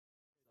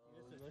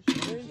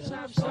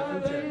شب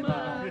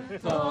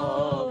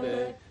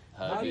مهتابه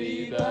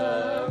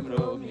حبیبم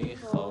رو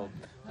میخوام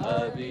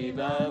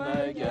حبیبم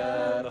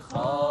اگر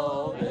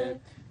خوابه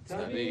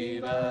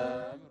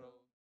طبیبم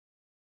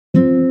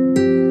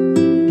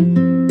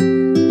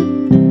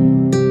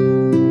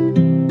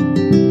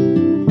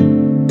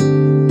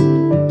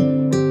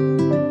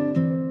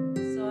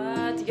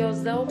ساعت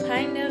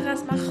 11:05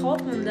 است. من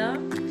خواب موندم.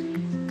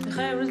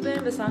 میخوایم امروز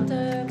بریم به سمت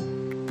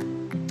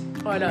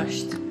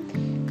آلاشت.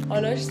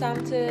 آلاشت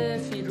سمت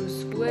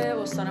فیروزکوه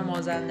استان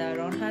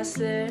مازندران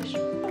هستش،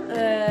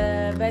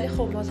 ولی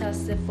خب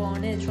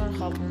متاسفانه چون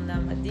خواب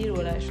موندم و دیر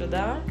بلند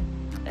شدم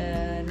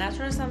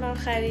نتونستم برام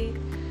خرید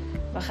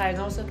و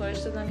خریدم سفارش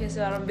دادم کسی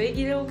برام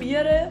بگیره و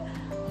بیاره.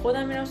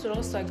 خودم میرم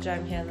سراغ ساک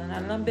جمع کردن.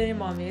 الان بریم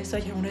با هم یه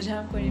ساکمون رو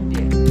جمع کنیم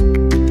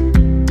بیاریم.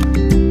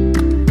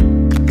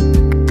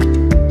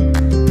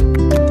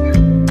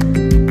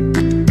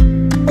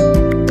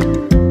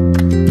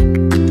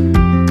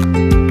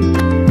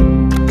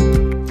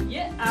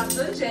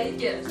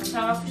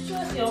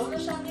 خیابون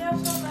داشتم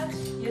میرفتم و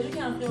یه جا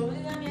کنم خیابون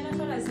دیدم یه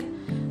نفر از این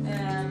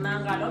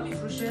منقلا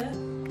میفروشه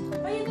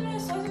و یه دونه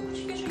سایز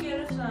کوچیکشو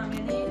گرفتم.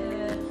 یعنی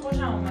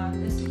خوشم اومد.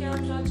 حس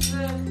کردم شاید چیز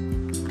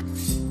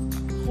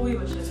خوبی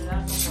باشه به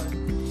درد بخوره.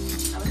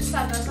 البته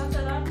 100%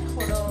 به درد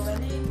میخوره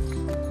ولی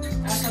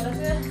از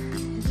حالت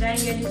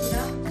جنگلی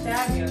بودم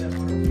در میاره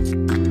ما رو.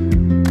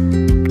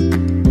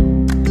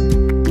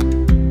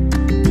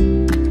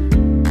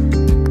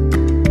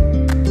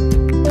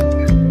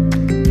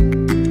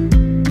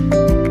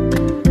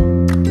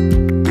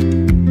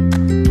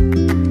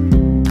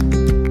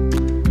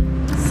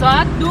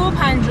 ساعت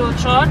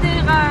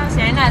 2:54 است،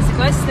 یعنی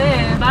نزدیکای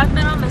 3. بعد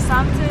برم به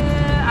سمت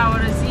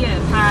عوارضی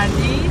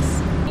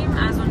پردیس.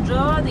 از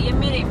اونجا دیگه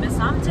میریم به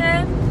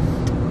سمت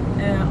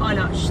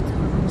آلاشت،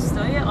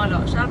 روستای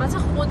آلاشت. البته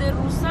خود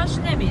روستاش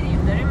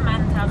نمیریم، داریم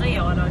منطقه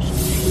آلاشت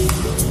میریم.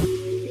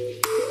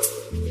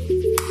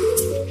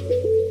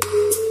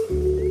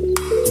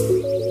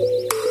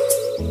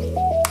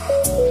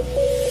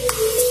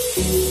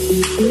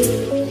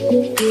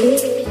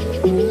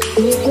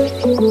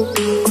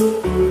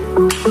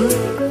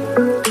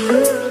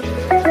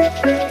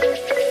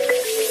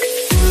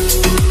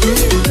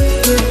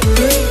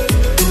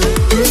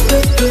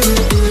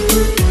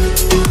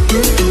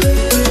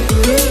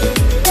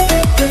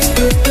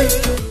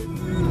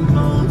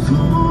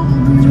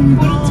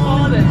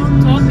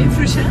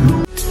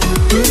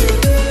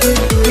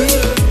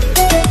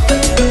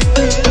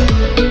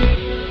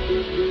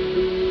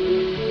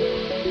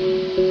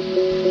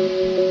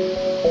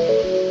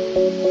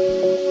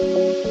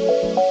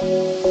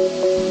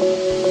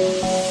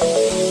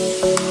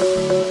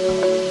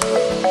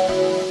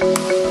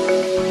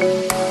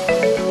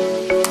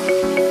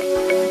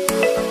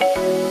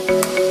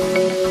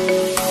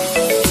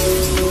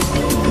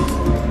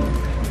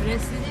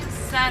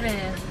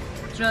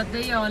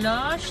 جاده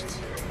آلاشت.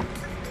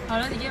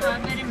 حالا دیگه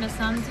باید بریم به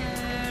سمت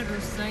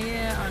روستای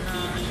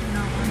آلاشت.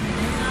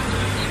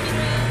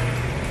 نمیره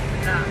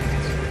رفت.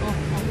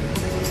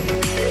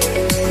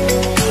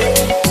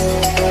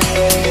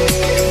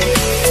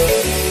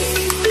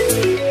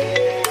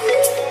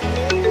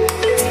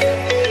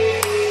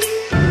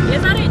 یه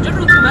ذره اینجا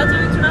رطوبت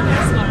رو میتونم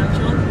حس کنم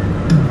چون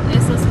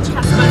احساس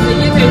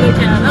چسبندگی پیدا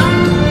کردم.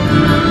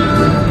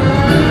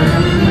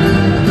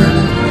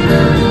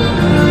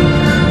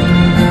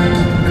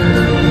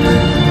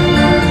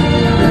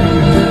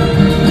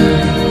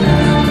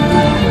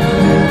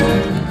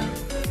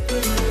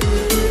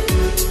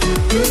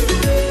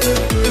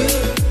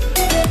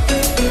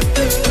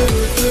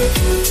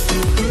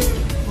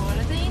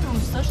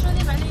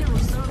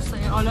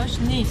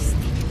 نیست،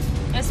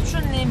 اسمشو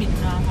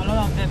نمیدونم، حالا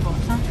باید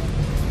بپرسم.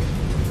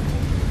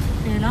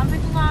 فعلا فکر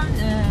می‌کنم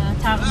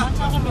تقریبا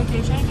تا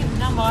لوکیشنی که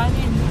دیدم باید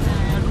این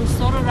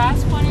روستا رو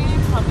رد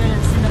کنیم تا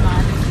برسیم به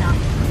محل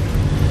کمپ.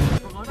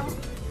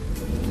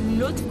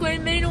 لطف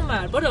کنین برین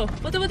اونور. برو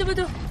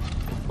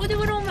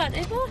اونور.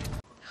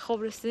 خب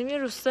رسیدیم یه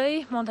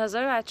روستایی.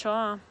 منتظر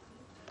بچه‌هام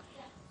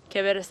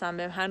که برسم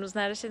بهم. هنوز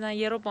نرسیدن.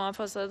 یه رو با هم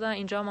فاصله دارن.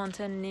 اینجا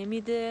مانتن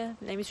نمیده،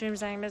 نمیتونیم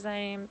زنگ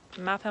بزنیم.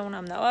 مپمون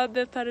هم نباید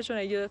بپره چون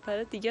اگه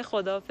بپره دیگه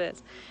خداحافظ،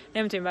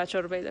 نمیتونیم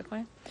بچه‌ها رو پیدا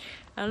کنیم.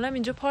 الانم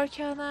اینجا پارک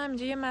کردم.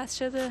 اینجا یه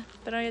مسجده،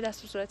 برام یه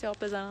دست و صورتی آب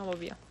بزنم و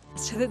بیام.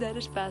 مسجد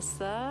درش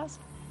بسته است.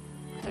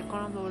 فکر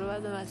کنم دوباره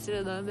بعد به مسیر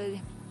ادامه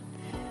بدیم.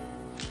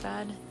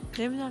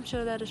 بله نمیدونم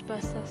چرا درش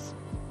بسته است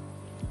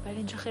ولی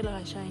اینجا خیلی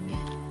قشنگه.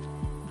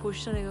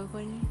 پشت رو نگاه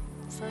کنی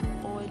اصلا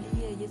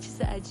عالیه، یه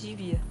چیز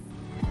عجیبیه.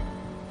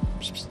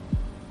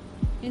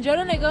 اینجا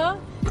رو نگاه.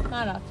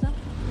 من رفتم.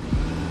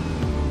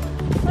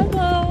 بای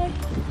بای.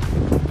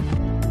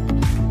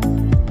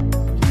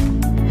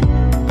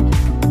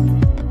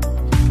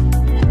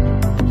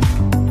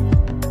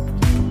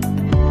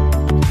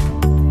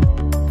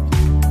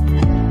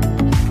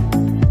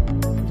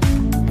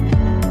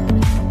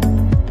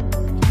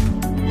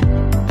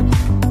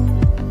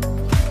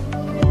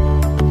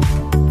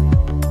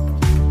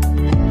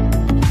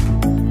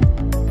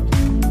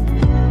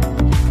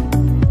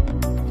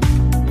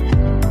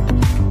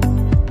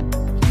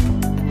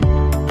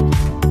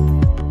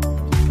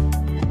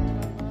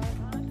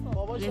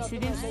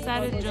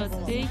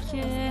 جاده‌ای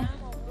که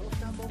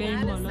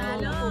بریم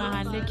بالا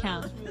محل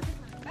کم.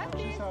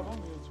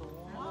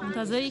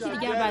 منتظر یکی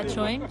دیگه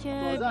بچه‌هاییم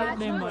که بیاد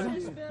بریم بالا.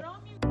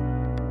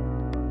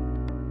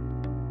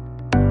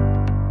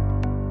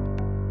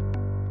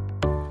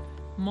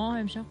 ماه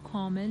امشب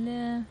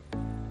کامله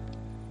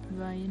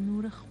و یه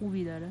نور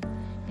خوبی داره،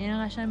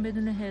 یعنی قشنگ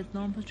بدون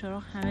هدلامپ و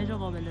چراغ همه جا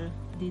قابل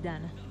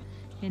دیدنه.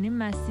 یعنی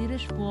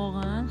مسیرش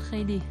واقعا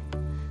خیلی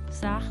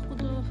سخت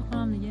بود و فکر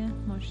کنم دیگه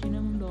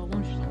ماشینمون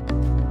داغون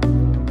شد.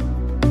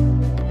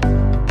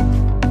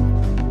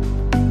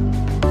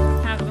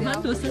 تقریبا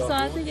 2-3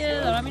 ساعته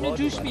که دارم اینو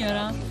جوش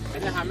میارم.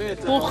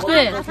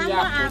 پخته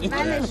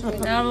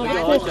در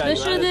واقع پخته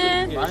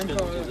شده،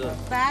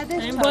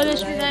 این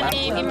بادش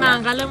میزنیم. این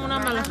منقلمون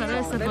هم بالاخره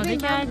استفاده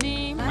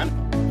کردیم.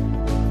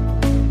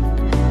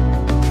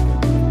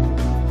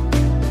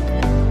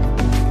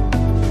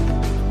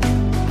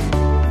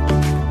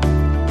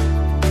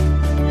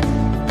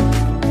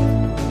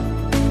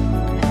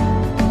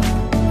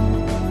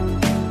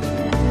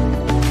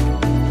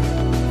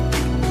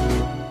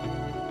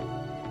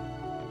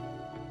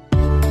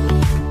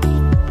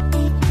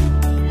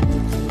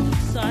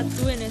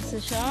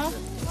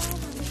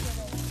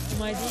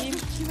 اومدیم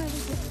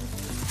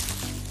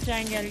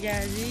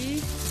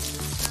جنگلگردی.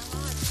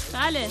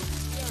 بله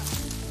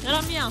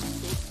دارم میام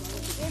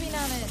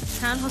ببینمه.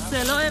 تنها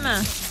سلاح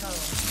من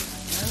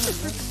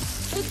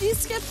تو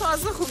دیسکت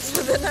تازه خوب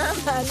شده. نه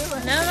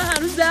معلومه. نه من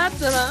هنوز درد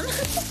دارم.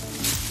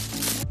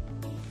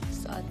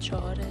 ساعت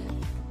 4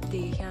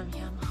 دیگه کم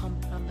کم میخوام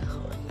برم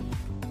بخوابم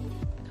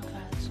تا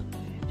فردا صبح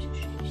ببینیم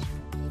چی میشه.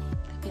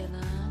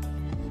 فعلا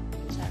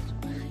سرتون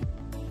بخیر.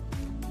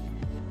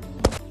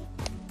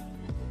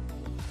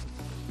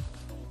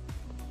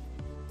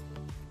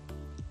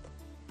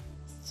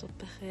 صبح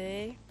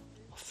بخیر.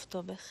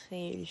 آفتاب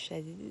خیلی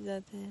شدیدی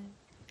داده،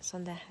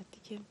 اصلا در حدی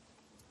که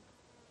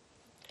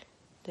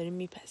داریم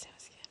میپذیم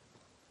از گرم.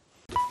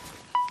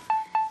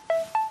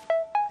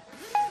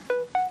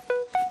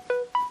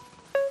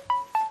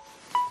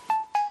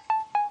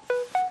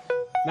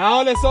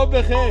 نهاله صبح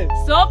بخیر.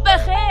 صبح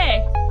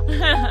بخیر.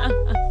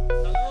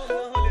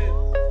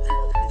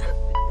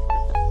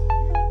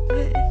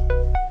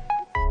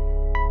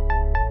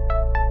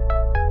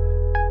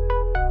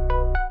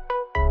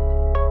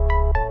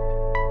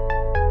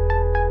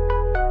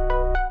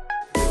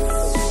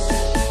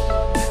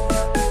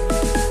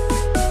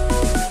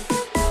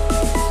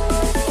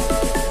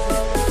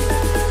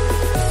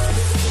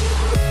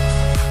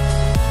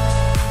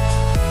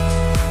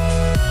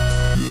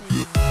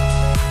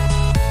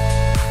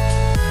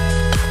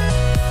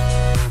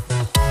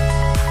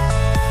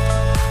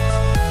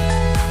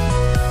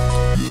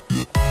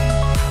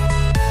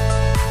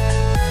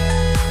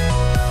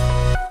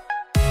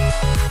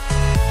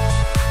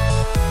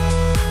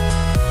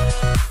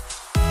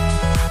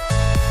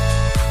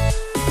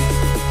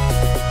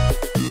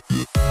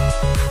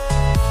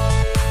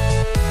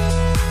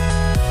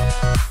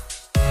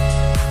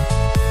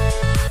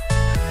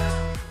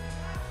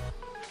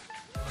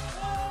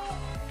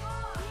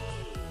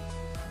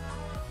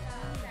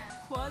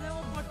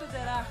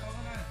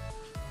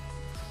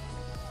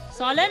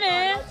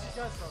 سالمه؟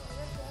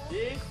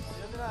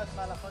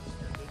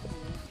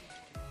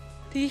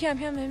 دیگه کم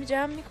کم بریم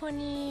جمع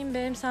میکنیم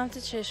بریم سمت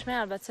چشمه.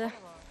 البته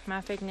من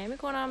فکر نمی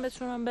کنم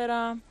بتونم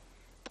برم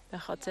به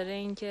خاطر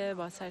اینکه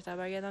باید سریعتر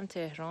برگردم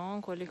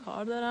تهران، کلی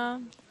کار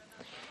دارم.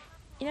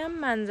 اینم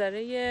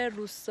منظره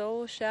روستا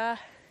و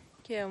شهر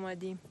که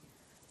اومدیم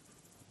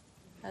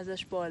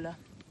ازش بالا.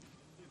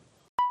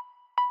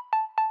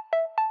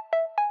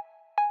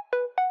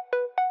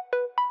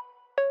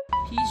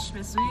 پیش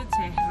به سوی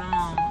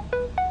تهران.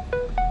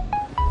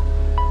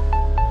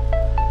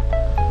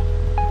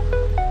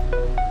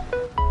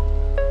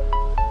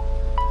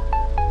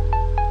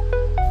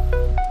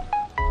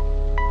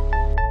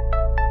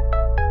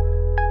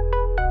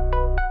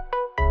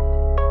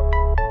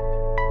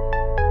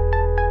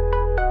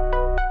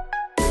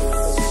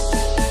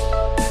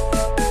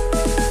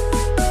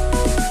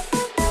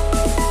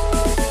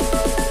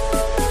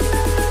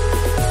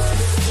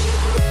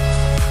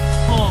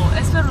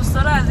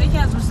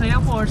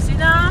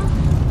 پرسیدم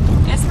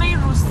اسم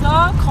این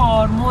روستا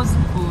کارمز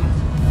بود.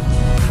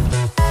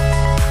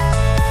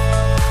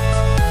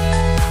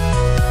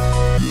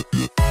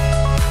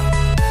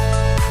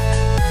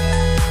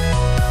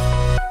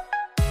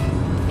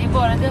 این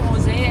وارد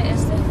حوزه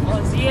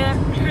استحفاظی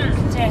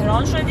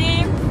تهران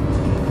شدیم.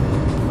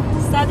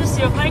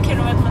 135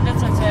 کیلومتر مونده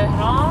تا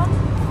تهران.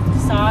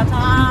 ساعت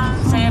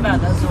هم 3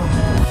 بعد از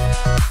ظهر.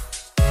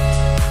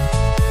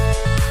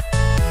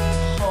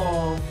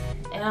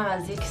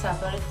 از یک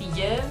سفر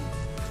دیگه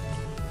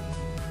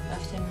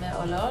رفتیم به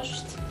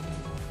آلاشت،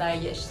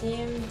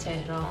 برگشتیم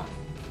تهران.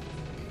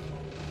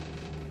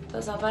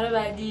 تا سفر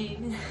بعدی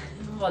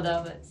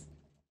خداحافظ.